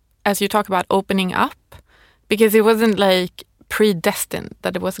 as you talk about opening up. Because it wasn't like predestined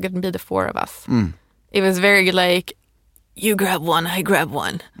that it was going to be the four of us. It was very like, you grab one, I grab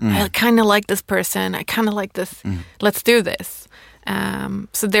one. I kind of like this person. I kind of like this. Let's do this.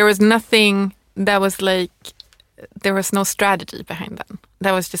 So there was nothing that was like, there was no strategy behind that.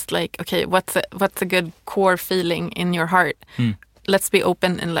 That was just like, okay, what's a good core feeling in your heart? Let's be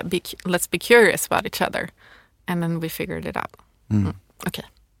open and let's be curious about each other. And then we figured it out. Okay.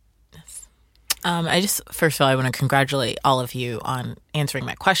 I just, first of all, I want to congratulate all of you on answering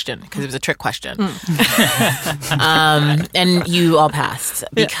my question, because it was a trick question. And you all passed,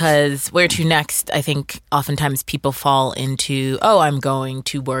 because where to next, I think oftentimes people fall into, I'm going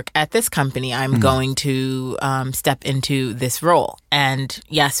to work at this company. I'm going to step into this role. And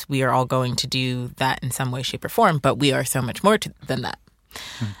yes, we are all going to do that in some way, shape, or form, but we are so much more than that.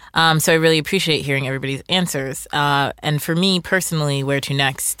 So I really appreciate hearing everybody's answers. And for me personally, where to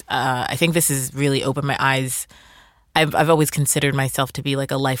next, I think this has really opened my eyes. I've always considered myself to be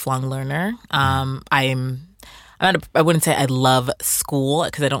like a lifelong learner. I wouldn't say I love school,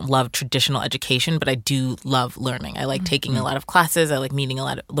 because I don't love traditional education, but I do love learning. I like taking a lot of classes. I like meeting a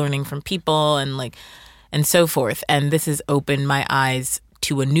lot of learning from people and so forth. And this has opened my eyes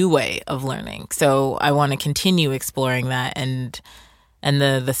to a new way of learning. So I want to continue exploring that and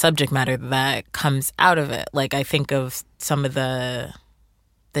the subject matter that comes out of it. Like, I think of some of the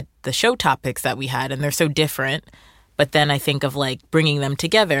show topics that we had, and they're so different. But then I think of like bringing them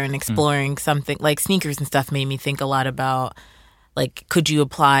together and exploring something like Sneakers and Stuff made me think a lot about, like, could you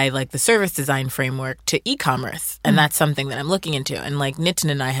apply like the service design framework to e-commerce? And that's something that I'm looking into. And like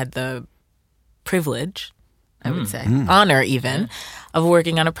Nitin and I had the privilege, I would say, honor even, of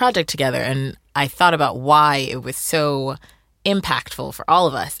working on a project together. And I thought about why it was so impactful for all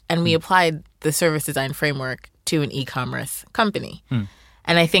of us, and we applied the service design framework to an e-commerce company.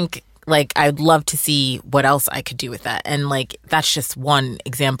 And I think, like, I'd love to see what else I could do with that. And like, that's just one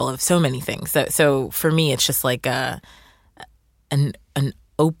example of so many things. So for me, it's just like an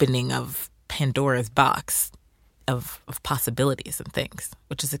opening of Pandora's box of possibilities and things,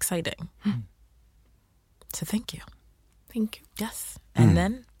 which is exciting. So thank you. Thank you. Yes. And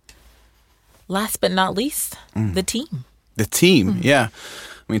then, last but not least, the team. The team, yeah.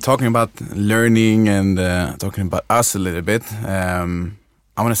 I mean, talking about learning and talking about us a little bit, I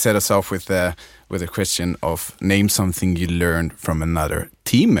want to set us off with a question of name something you learned from another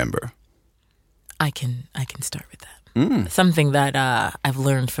team member. I can start with that. Something that I've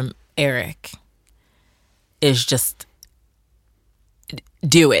learned from Eric is just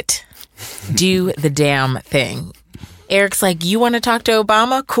do it. Do the damn thing. Eric's like, you want to talk to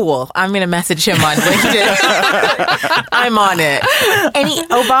Obama? Cool. I'm going to message him on LinkedIn. I'm on it. And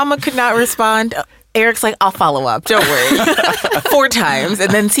Obama could not respond. Eric's like, I'll follow up. Don't worry. 4 times.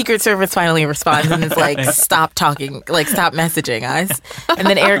 And then Secret Service finally responds and is like, stop talking, like, stop messaging us. And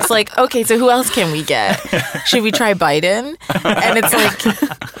then Eric's like, okay, so who else can we get? Should we try Biden? And it's like,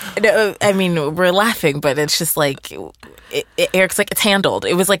 no, I mean, we're laughing, but it's just like, Eric's like, it's handled.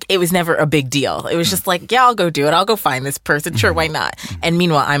 It was never a big deal. It was just like, yeah, I'll go do it. I'll go find this person. Sure, why not? And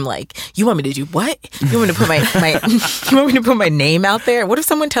meanwhile, I'm like, you want me to do what? You want me to put you want me to put my name out there? What if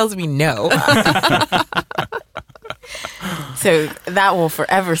someone tells me no? So that will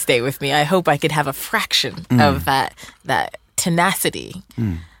forever stay with me. I hope I could have a fraction of that tenacity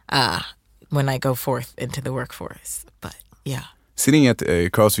when I go forth into the workforce. But yeah. Sitting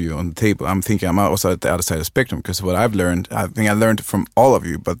across from you on the table, I'm thinking I'm also at the other side of the spectrum, because what I've learned, I think I learned from all of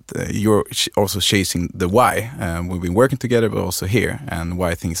you, but you're also chasing the why. We've been working together, but also here, and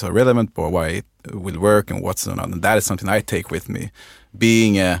why things are relevant, or why it will work, and what's not. And that is something I take with me,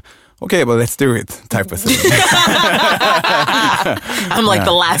 being okay, well, let's do it type of thing. I'm like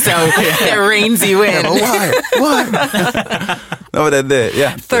the lasso that reins you in. Why? No, but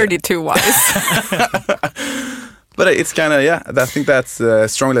yeah. 32 whys. But it's kind of, yeah, I think that's a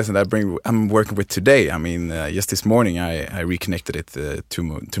strong lesson that I'm working with today. I mean, just this morning I reconnected it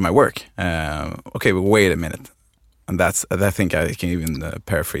to my work. Okay, but wait a minute. And I think I can even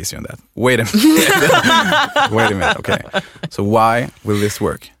paraphrase you on that. Wait a minute. Wait a minute, okay. So why will this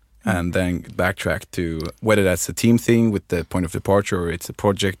work? And then backtrack to whether that's a team thing with the point of departure, or it's a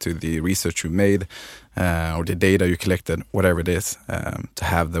project, to the research you made, or the data you collected, whatever it is, to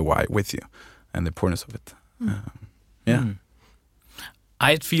have the why with you and the importance of it. Yeah.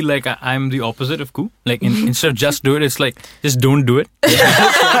 I feel like I'm the opposite of Ku. Like instead of just do it, it's like just don't do it.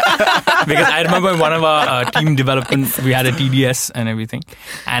 Because I remember in one of our team development, we had a TDS and everything,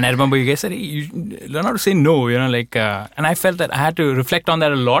 and I remember you guys said, hey, you learn how to say no, and I felt that I had to reflect on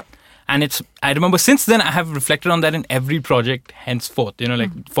that a lot. And I remember since then I have reflected on that in every project henceforth,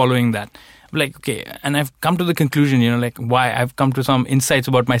 following that. Like, okay, and I've come to the conclusion, why I've come to some insights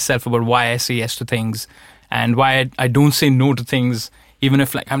about myself, about why I say yes to things, and why I don't say no to things. Even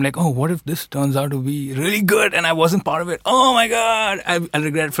if I'm like, oh, what if this turns out to be really good and I wasn't part of it? Oh my God, I'll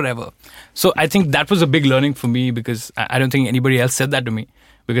regret it forever. So I think that was a big learning for me, because I don't think anybody else said that to me,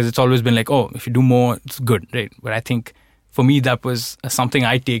 because it's always been like, oh, if you do more, it's good, right? But I think for me, that was something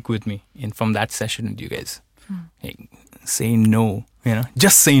I take with me from that session with you guys. Hey, say no,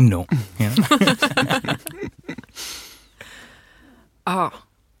 just say no.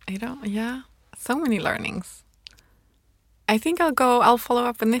 So many learnings. I think I'll follow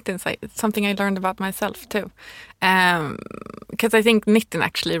up with Nitin's. It's something I learned about myself too. Because I think Nitin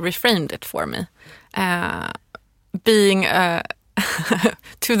actually reframed it for me. Being a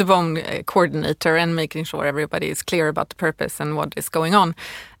to-the-bone coordinator and making sure everybody is clear about the purpose and what is going on.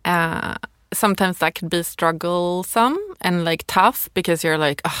 Sometimes that could be strugglesome and tough, because you're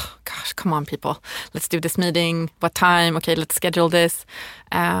like, oh gosh, come on people, let's do this meeting. What time? Okay, let's schedule this.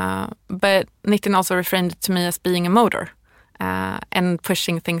 But Nitin also reframed it to me as being a motor. And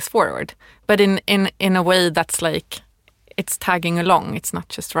pushing things forward, but in a way that's it's tagging along. It's not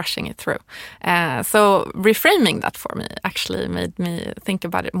just rushing it through. So reframing that for me actually made me think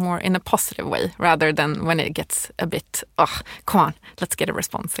about it more in a positive way, rather than when it gets a bit, oh, come on, let's get a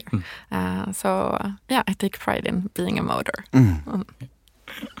response here. I take pride in being a motor.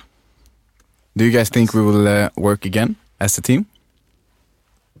 Do you guys think we will work again as a team?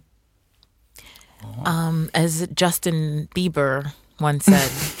 As Justin Bieber once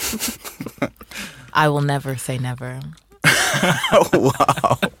said, I will never say never. Oh,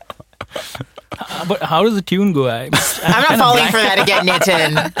 wow. But how does the tune go? I'm not falling for that again,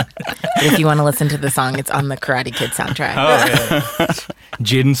 Nitin. If you want to listen to the song, it's on the Karate Kid soundtrack. Oh, yeah.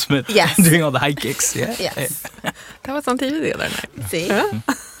 Jaden Smith doing all the high kicks. Yeah. Yes. That was on TV the other night. See? Huh?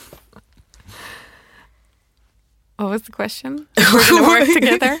 What was the question? We're going to work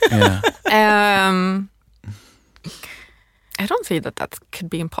together? Yeah. I don't see that could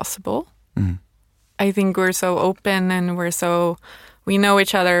be impossible. I think we're so open, and we know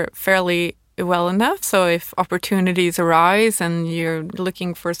each other fairly well enough. So if opportunities arise and you're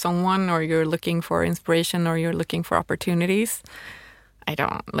looking for someone, or you're looking for inspiration, or you're looking for opportunities, I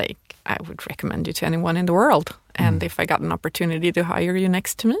would recommend you to anyone in the world. And if I got an opportunity to hire you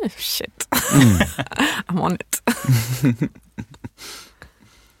next to me, shit, I'm on it.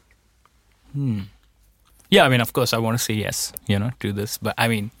 Yeah, I mean, of course, I want to say yes, to this. But I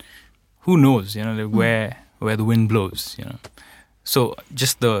mean, who knows, where the wind blows, So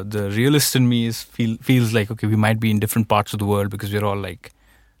just the realist in me feels like, okay, we might be in different parts of the world because we're all like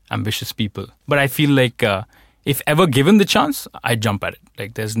ambitious people. But I feel like if ever given the chance, I'd jump at it.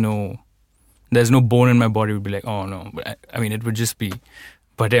 Like there's no bone in my body would be like, oh no. But I mean, it would just be.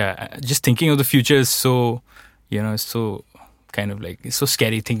 But yeah, just thinking of the future is so, so kind of like, it's so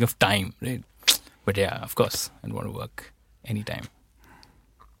scary. Think of time, right? But yeah, of course, I'd want to work anytime.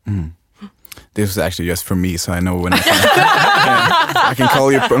 This was actually just for me, so I know when I can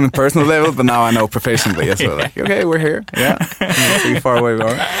call you on a personal level, but now I know professionally as well. Like, okay, we're here. Yeah, see how far away we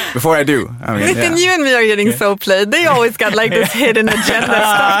are. Before I do, I mean, Listen, you and me are getting so played. They always got like this hidden agenda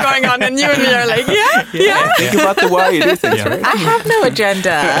stuff going on, and you and me are like, yeah. Think about the why you do things, right? I have no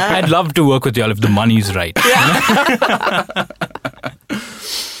agenda. I'd love to work with y'all if the money's right.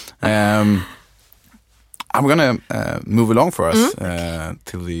 I'm going to move along for us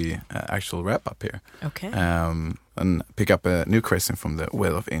till the actual wrap-up here. Okay. And pick up a new question from the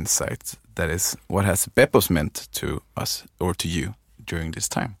Well of Insights. That is, what has Beppos meant to us or to you during this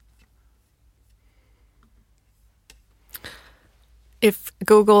time? If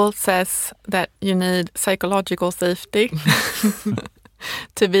Google says that you need psychological safety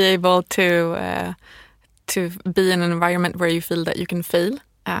to be able to be in an environment where you feel that you can fail,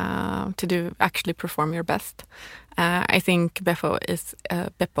 to actually perform your best. I think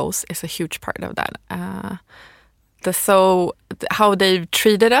Beppos is a huge part of that. How they've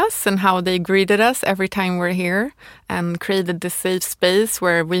treated us and how they greeted us every time we're here, and created this safe space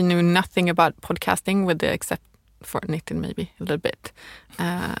where we knew nothing about podcasting, except for Nitin maybe a little bit.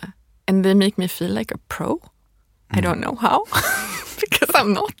 And they make me feel like a pro. I don't know how, because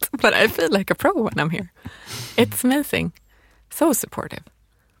I'm not, but I feel like a pro when I'm here. It's amazing. So supportive.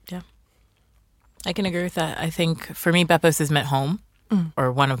 I can agree with that. I think for me, Beppos has meant home,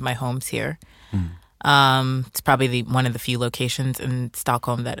 or one of my homes here. It's probably one of the few locations in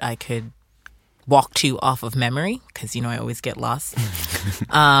Stockholm that I could walk to off of memory, because, I always get lost.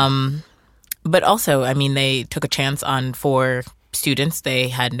 But also, I mean, they took a chance on 4 students. They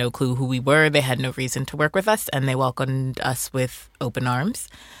had no clue who we were. They had no reason to work with us, and they welcomed us with open arms.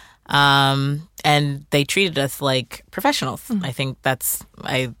 And they treated us like professionals. I think that's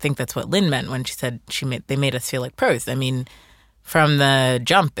what Lynn meant when she said they made us feel like pros. I mean, from the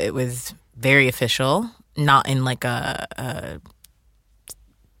jump, it was very official, not in like a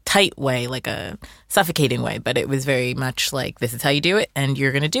tight way, like a suffocating way, but it was very much like, this is how you do it, and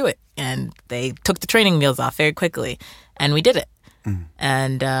you're going to do it. And they took the training wheels off very quickly, and we did it.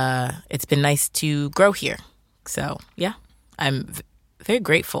 And it's been nice to grow here. So yeah, I'm very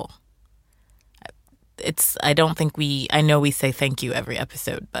grateful. I know we say thank you every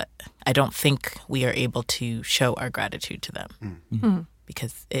episode, but I don't think we are able to show our gratitude to them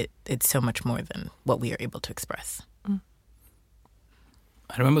because it's so much more than what we are able to express.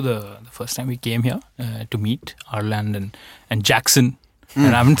 I remember the first time we came here to meet Arland and Jackson.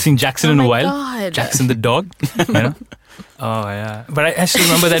 And I haven't seen Jackson in a while. God. Jackson the dog. Oh, yeah. But I still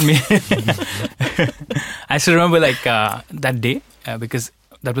remember that. I still remember that day because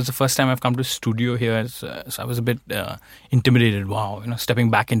that was the first time I've come to a studio here. So I was a bit intimidated. Wow, stepping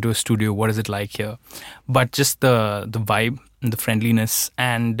back into a studio, what is it like here? But just the vibe and the friendliness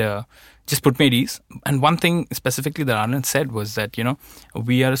and just put me at ease. And one thing specifically that Arland said was that,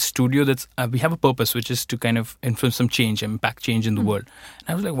 we are a studio that's, we have a purpose, which is to kind of influence some change, impact change in the world. And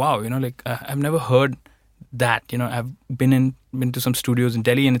I was like, wow, I've never heard that. I've been to some studios in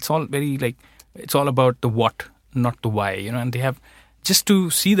Delhi, and it's all very it's all about the what, not the why, and they have, just to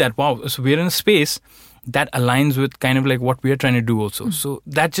see that, wow, so we're in a space that aligns with kind of like what we are trying to do also. So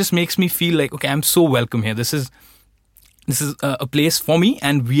that just makes me feel like, okay, I'm so welcome here. This is a place for me,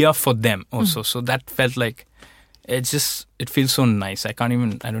 and we are for them also. So that felt like, it feels so nice. I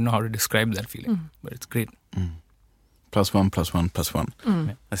don't know how to describe that feeling, but it's great.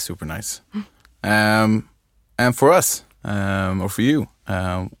 +1+1+1. That's super nice. And for us, or for you,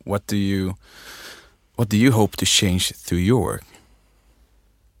 what do you hope to change through your work?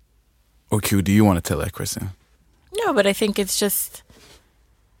 Or Q, do you want to tell that question? No, but I think it's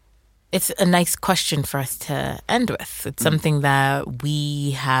a nice question for us to end with. It's something that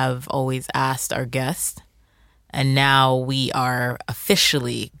we have always asked our guests, And now we are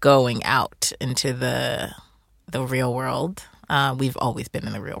officially going out into the real world. We've always been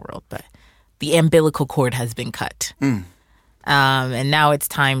in the real world, but the umbilical cord has been cut. And now it's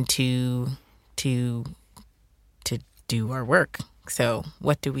time to do our work. So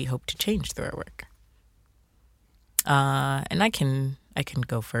what do we hope to change through our work? And I can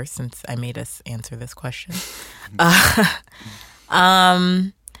go first since I made us answer this question.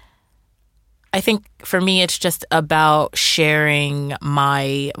 I think for me, it's just about sharing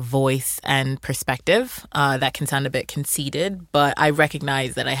my voice and perspective. That can sound a bit conceited, but I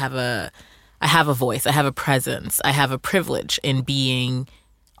recognize that I have a voice, I have a presence, I have a privilege in being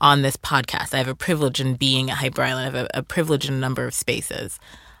on this podcast. I have a privilege in being at Hyper Island. I have a privilege in a number of spaces.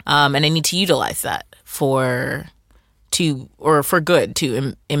 And I need to utilize that for good,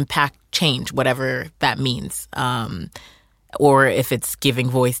 to impact change, whatever that means. Or if it's giving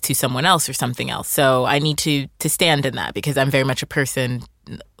voice to someone else or something else. So I need to stand in that because I'm very much a person,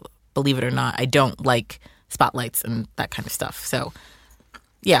 believe it or not, I don't like spotlights and that kind of stuff. So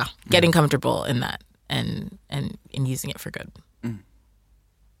yeah, getting comfortable in that and using it for good.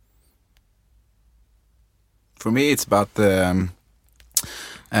 For me, it's about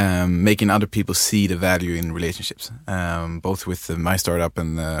making other people see the value in relationships, both with my startup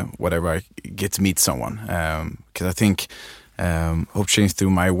and whatever I get to meet someone. Because I think hope change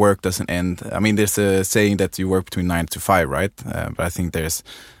through my work doesn't end. I mean, there's a saying that you work between 9 to 5, right? But I think there's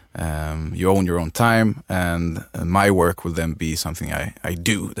you own your own time, and my work will then be something I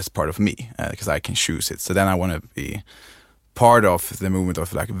do that's part of me because I can choose it. So then I want to be part of the movement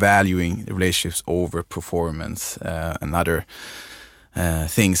of like valuing relationships over performance and other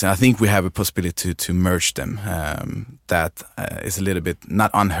things. And I think we have a possibility to merge them. That is a little bit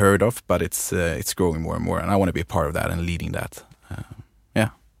not unheard of, but it's growing more and more. And I want to be a part of that and leading that.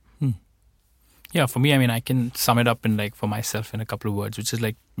 Yeah, for me, I mean, I can sum it up in like for myself in a couple of words, which is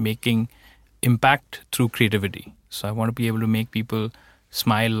like making impact through creativity. So I want to be able to make people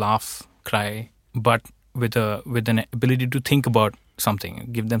smile, laugh, cry, but with an ability to think about something,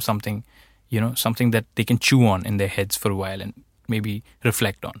 give them something, something that they can chew on in their heads for a while and maybe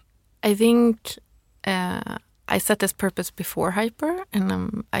reflect on. I think I set this purpose before Hyper,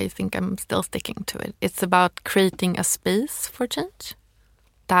 and I think I'm still sticking to it. It's about creating a space for change.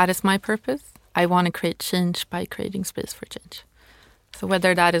 That is my purpose. I want to create change by creating space for change. So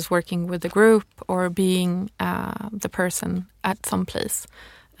whether that is working with the group or being the person at some place,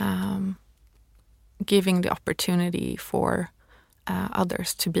 giving the opportunity for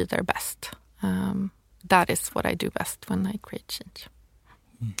others to be their best. That is what I do best when I create change.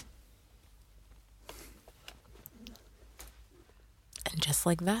 And just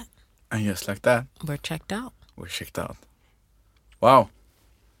like that. We're checked out. Wow.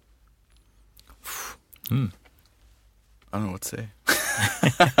 I don't know what to say.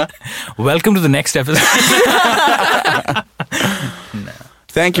 Welcome to the next episode.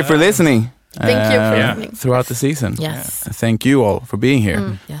 Thank you for listening. Thank you for listening. Throughout the season. Yes. Thank you all for being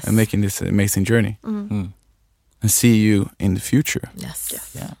here Yes. and making this amazing journey. And see you in the future.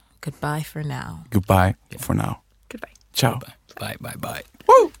 Yes. Yeah. Goodbye for now. Goodbye for now. Goodbye. Ciao. Bye.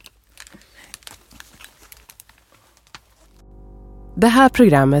 Woo! Det här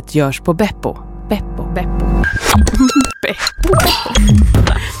programmet görs på Beppo.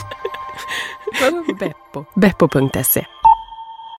 Beppo.se